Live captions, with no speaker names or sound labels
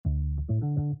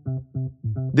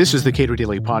This is the Cato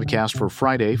Daily Podcast for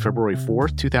Friday, February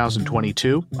 4th,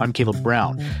 2022. I'm Caleb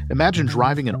Brown. Imagine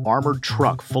driving an armored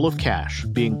truck full of cash,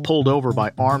 being pulled over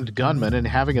by armed gunmen and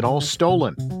having it all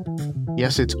stolen.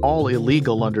 Yes, it's all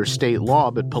illegal under state law,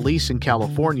 but police in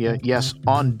California, yes,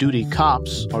 on-duty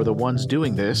cops, are the ones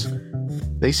doing this.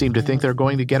 They seem to think they're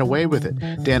going to get away with it.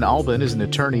 Dan Albin is an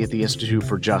attorney at the Institute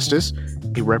for Justice.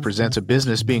 He represents a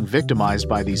business being victimized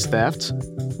by these thefts.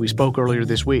 We spoke earlier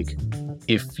this week.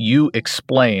 If you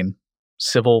explain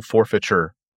civil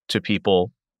forfeiture to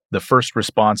people, the first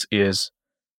response is,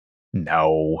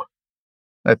 no,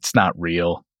 that's not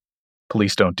real.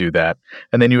 Police don't do that.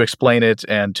 And then you explain it,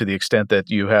 and to the extent that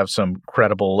you have some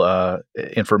credible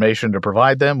information to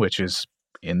provide them, which is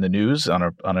in the news on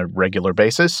a regular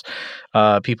basis,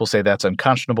 people say that's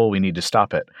unconscionable. We need to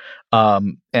stop it.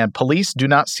 And police do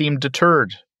not seem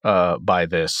deterred by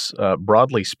this,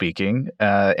 broadly speaking.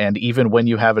 And even when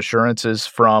you have assurances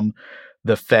from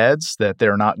the feds that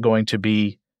they're not going to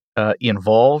be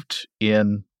involved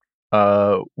in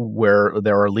where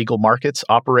there are legal markets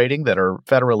operating that are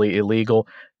federally illegal,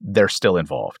 they're still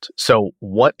involved. So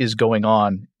what is going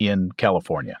on in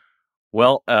California?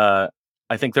 Well,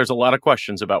 I think there's a lot of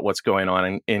questions about what's going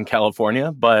on in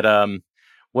California, but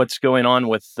what's going on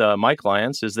with my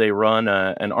clients is they run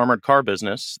an armored car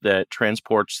business that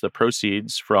transports the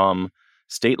proceeds from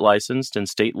state licensed and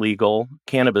state legal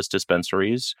cannabis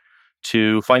dispensaries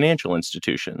to financial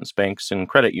institutions, banks and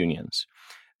credit unions.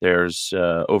 There's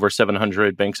over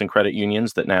 700 banks and credit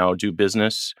unions that now do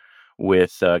business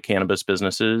with cannabis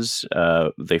businesses.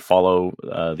 They follow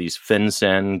these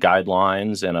FinCEN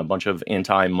guidelines and a bunch of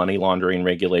anti-money laundering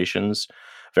regulations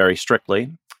very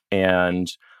strictly. And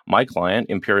my client,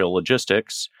 Imperial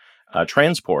Logistics,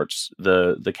 transports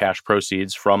the cash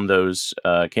proceeds from those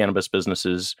cannabis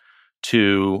businesses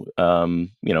to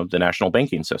the national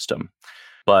banking system.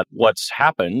 But what's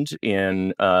happened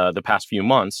in the past few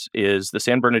months is the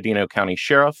San Bernardino County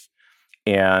Sheriff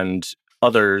and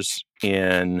others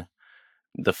in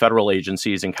the federal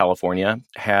agencies in California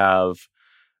have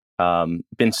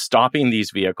been stopping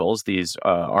these vehicles, these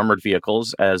armored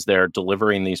vehicles, as they're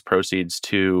delivering these proceeds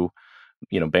to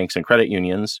banks and credit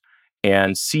unions,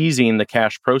 and seizing the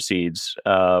cash proceeds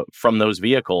from those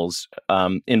vehicles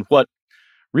in what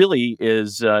really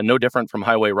is no different from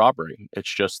highway robbery.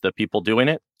 It's just the people doing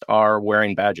it are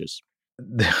wearing badges.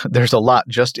 There's a lot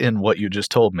just in what you just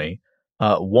told me.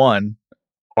 One,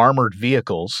 armored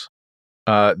vehicles.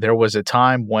 There was a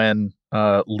time when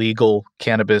legal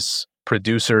cannabis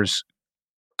producers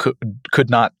could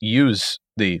not use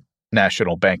the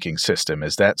national banking system.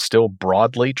 Is that still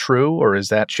broadly true, or is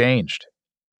that changed?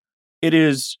 It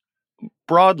is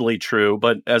broadly true,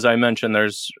 but as I mentioned,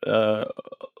 there's a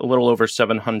little over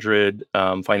 700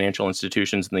 financial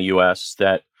institutions in the U.S.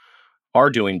 that are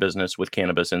doing business with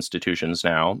cannabis institutions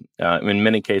now. In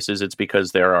many cases, it's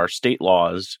because there are state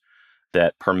laws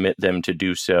that permit them to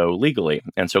do so legally.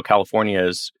 And so California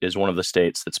is one of the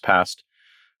states that's passed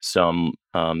some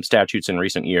statutes in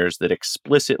recent years that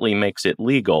explicitly makes it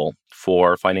legal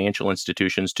for financial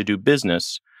institutions to do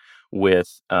business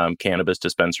with cannabis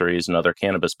dispensaries and other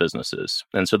cannabis businesses.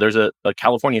 And so there's a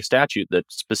California statute that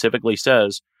specifically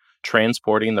says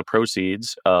transporting the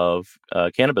proceeds of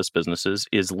cannabis businesses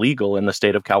is legal in the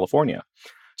state of California.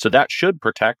 So that should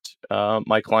protect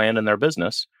my client and their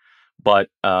business. But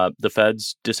the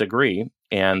feds disagree,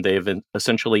 and they've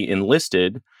essentially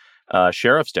enlisted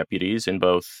sheriff's deputies in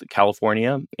both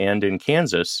California and in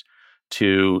Kansas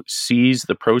to seize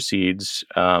the proceeds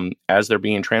as they're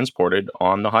being transported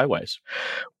on the highways.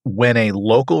 When a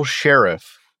local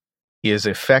sheriff is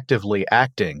effectively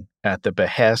acting at the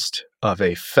behest of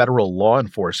a federal law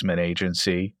enforcement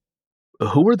agency,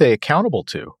 who are they accountable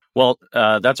to? Well,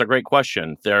 that's a great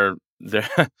question. They're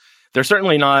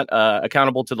certainly not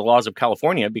accountable to the laws of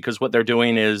California, because what they're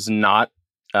doing is not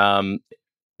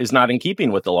in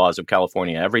keeping with the laws of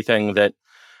California. Everything that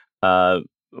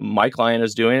my client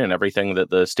is doing and everything that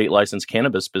the state licensed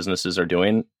cannabis businesses are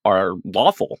doing are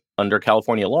lawful under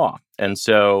California law. And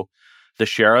so the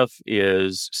sheriff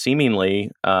is seemingly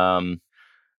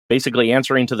basically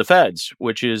answering to the feds,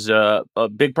 which is a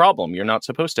big problem. You're not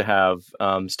supposed to have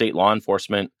state law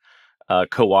enforcement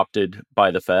co-opted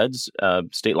by the feds.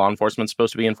 State law enforcement is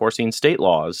supposed to be enforcing state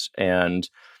laws. And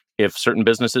if certain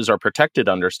businesses are protected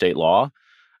under state law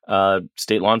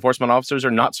enforcement officers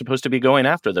are not supposed to be going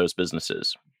after those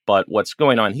businesses. But what's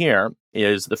going on here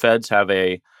is the feds have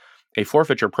a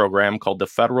forfeiture program called the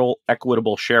Federal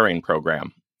Equitable Sharing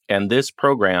Program. And this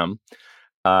program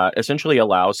essentially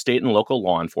allows state and local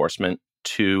law enforcement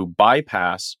to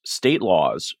bypass state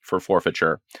laws for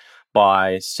forfeiture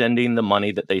by sending the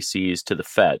money that they seize to the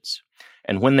feds.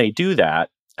 And when they do that,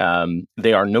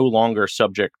 they are no longer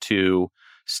subject to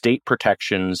state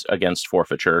protections against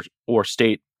forfeiture or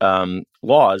state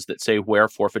laws that say where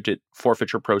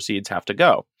forfeiture proceeds have to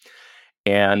go.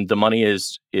 And the money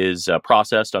is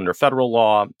processed under federal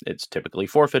law. It's typically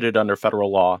forfeited under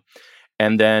federal law.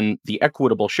 And then the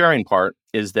equitable sharing part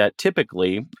is that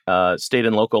typically state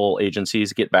and local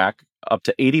agencies get back up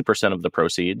to 80% of the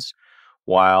proceeds,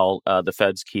 while the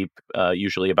feds keep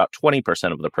usually about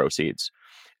 20% of the proceeds.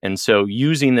 And so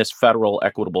using this federal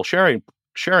equitable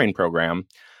sharing program,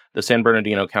 the San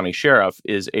Bernardino County Sheriff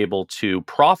is able to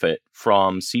profit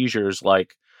from seizures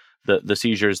like the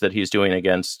seizures that he's doing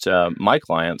against my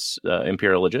clients,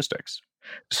 Imperial Logistics.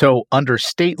 So under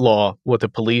state law, what the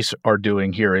police are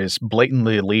doing here is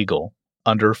blatantly illegal.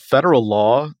 Under federal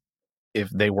law,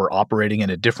 if they were operating in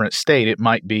a different state, it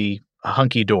might be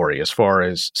hunky-dory as far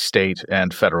as state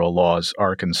and federal laws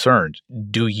are concerned.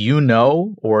 Do you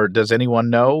know, or does anyone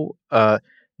know, the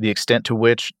extent to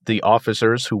which the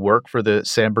officers who work for the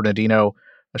San Bernardino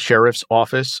Sheriff's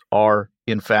Office are,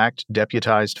 in fact,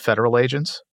 deputized federal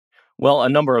agents? Well, a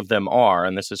number of them are,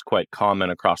 and this is quite common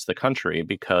across the country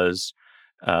because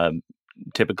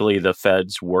typically the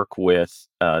feds work with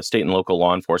state and local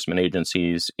law enforcement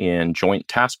agencies in joint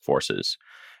task forces.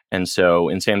 And so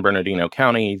in San Bernardino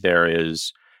County, there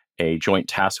is a joint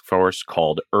task force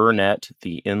called IRNET,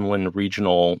 the Inland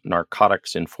Regional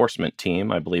Narcotics Enforcement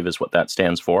Team, I believe is what that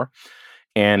stands for.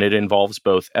 And it involves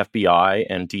both FBI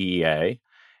and DEA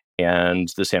and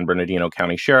the San Bernardino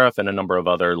County Sheriff and a number of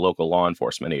other local law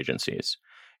enforcement agencies.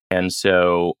 And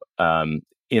so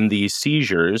in these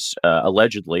seizures,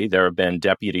 allegedly, there have been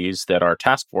deputies that are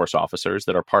task force officers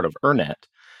that are part of IRNET.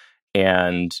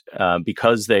 And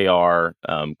because they are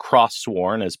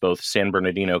cross-sworn as both San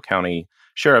Bernardino County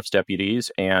Sheriff's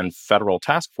deputies and federal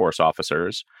task force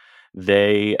officers,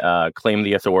 they claim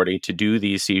the authority to do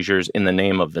these seizures in the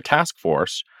name of the task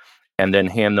force and then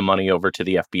hand the money over to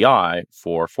the FBI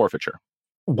for forfeiture.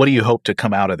 What do you hope to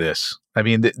come out of this? I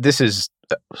mean, this is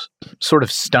sort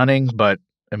of stunning, but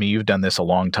I mean, you've done this a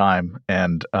long time,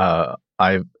 and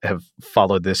I have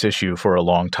followed this issue for a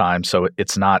long time, so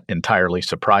it's not entirely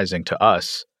surprising to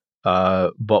us.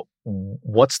 But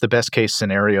what's the best case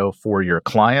scenario for your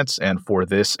clients and for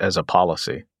this as a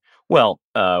policy? Well,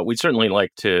 we'd certainly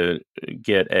like to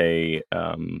get a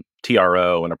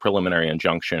TRO and a preliminary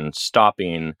injunction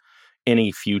stopping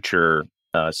any future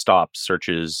stops,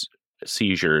 searches,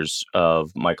 seizures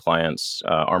of my clients'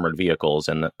 armored vehicles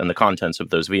and the contents of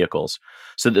those vehicles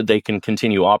so that they can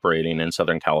continue operating in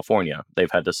Southern California.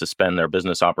 They've had to suspend their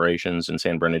business operations in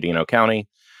San Bernardino County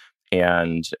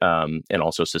and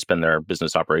also suspend their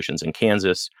business operations in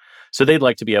Kansas. So they'd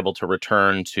like to be able to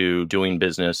return to doing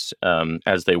business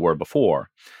as they were before.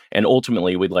 And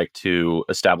ultimately, we'd like to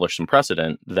establish some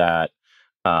precedent that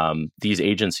these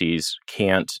agencies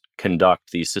can't conduct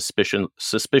these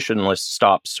suspicionless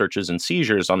stops, searches, and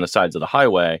seizures on the sides of the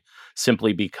highway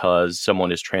simply because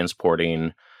someone is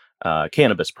transporting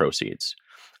cannabis proceeds.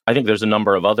 I think there's a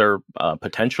number of other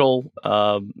potential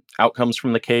outcomes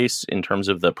from the case in terms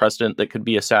of the precedent that could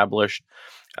be established.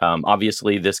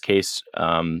 Obviously, this case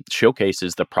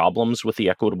showcases the problems with the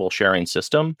equitable sharing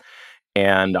system,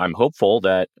 and I'm hopeful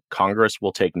that Congress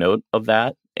will take note of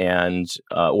that and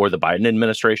or the Biden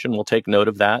administration will take note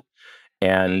of that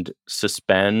and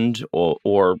suspend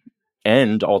or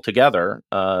end altogether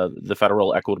the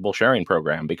federal equitable sharing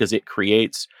program, because it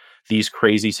creates these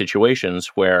crazy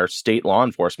situations where state law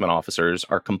enforcement officers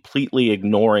are completely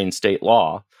ignoring state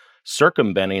law,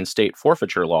 circumventing state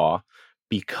forfeiture law,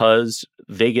 because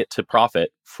they get to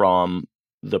profit from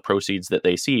the proceeds that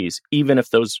they seize, even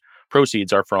if those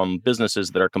proceeds are from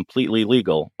businesses that are completely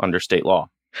legal under state law.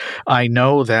 I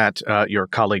know that your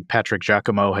colleague Patrick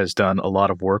Giacomo has done a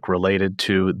lot of work related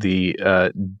to the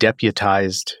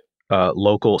deputized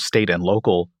local, state and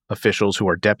local officials who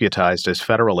are deputized as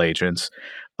federal agents.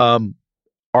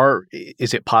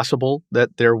 Is it possible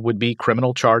that there would be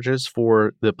criminal charges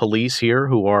for the police here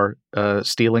who are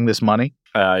stealing this money?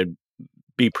 It'd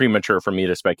be premature for me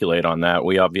to speculate on that.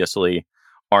 We obviously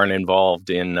aren't involved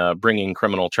in bringing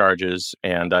criminal charges,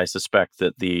 and I suspect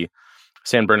that the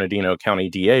San Bernardino County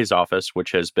DA's office,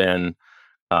 which has been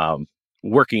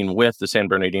working with the San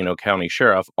Bernardino County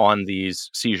Sheriff on these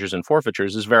seizures and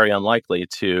forfeitures, is very unlikely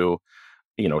to,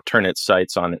 turn its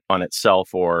sights on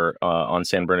itself or on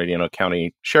San Bernardino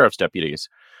County Sheriff's deputies.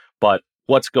 But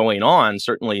what's going on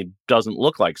certainly doesn't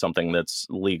look like something that's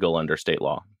legal under state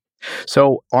law.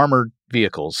 So armored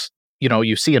vehicles,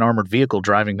 you see an armored vehicle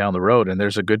driving down the road and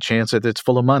there's a good chance that it's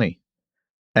full of money.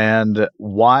 And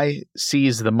why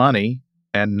seize the money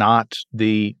and not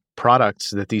the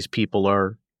products that these people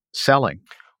are selling.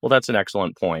 Well, that's an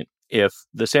excellent point. If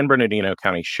the San Bernardino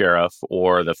County Sheriff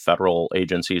or the federal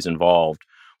agencies involved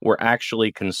were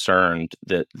actually concerned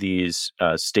that these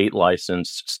state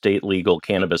licensed, state legal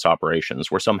cannabis operations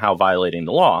were somehow violating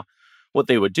the law, what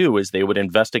they would do is they would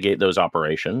investigate those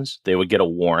operations, they would get a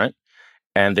warrant,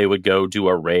 and they would go do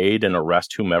a raid and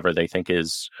arrest whomever they think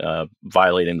is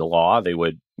violating the law. They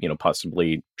would,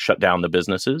 possibly shut down the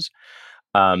businesses.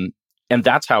 And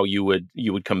that's how you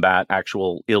would combat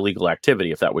actual illegal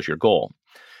activity if that was your goal.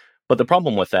 But the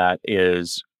problem with that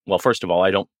is, well, first of all,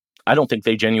 I don't think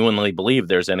they genuinely believe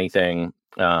there's anything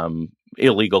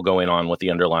illegal going on with the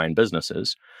underlying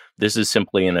businesses. This is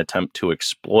simply an attempt to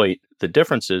exploit the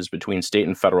differences between state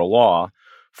and federal law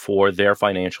for their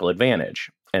financial advantage.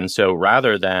 And so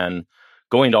rather than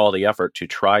going to all the effort to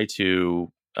try to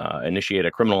initiate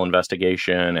a criminal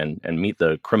investigation and meet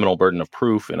the criminal burden of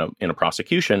proof in a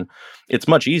prosecution, it's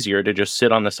much easier to just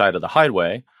sit on the side of the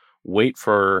highway, wait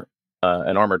for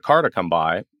an armored car to come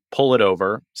by, pull it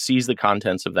over, seize the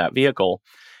contents of that vehicle.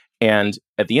 And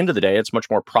at the end of the day, it's much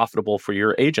more profitable for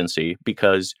your agency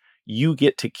because you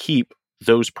get to keep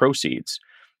those proceeds.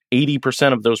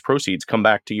 80% of those proceeds come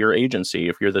back to your agency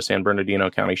if you're the San Bernardino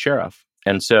County Sheriff.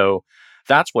 And so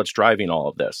that's what's driving all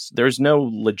of this. There's no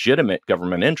legitimate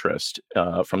government interest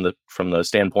from the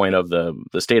standpoint of the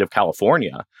state of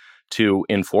California to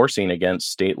enforcing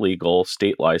against state legal,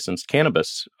 state licensed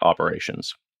cannabis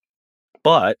operations.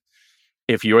 But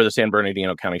if you're the San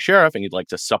Bernardino County Sheriff and you'd like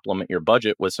to supplement your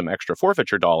budget with some extra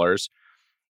forfeiture dollars,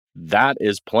 that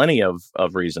is plenty of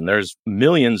reason. There's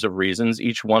millions of reasons,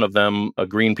 each one of them a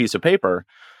green piece of paper,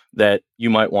 that you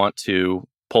might want to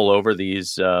pull over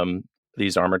these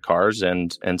armored cars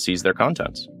and seize their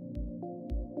contents.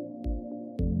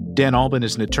 Dan Albin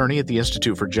is an attorney at the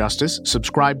Institute for Justice.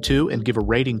 Subscribe to and give a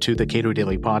rating to the Cato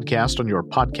Daily Podcast on your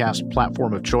podcast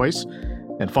platform of choice,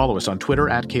 and follow us on Twitter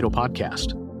 @Cato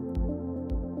Podcast.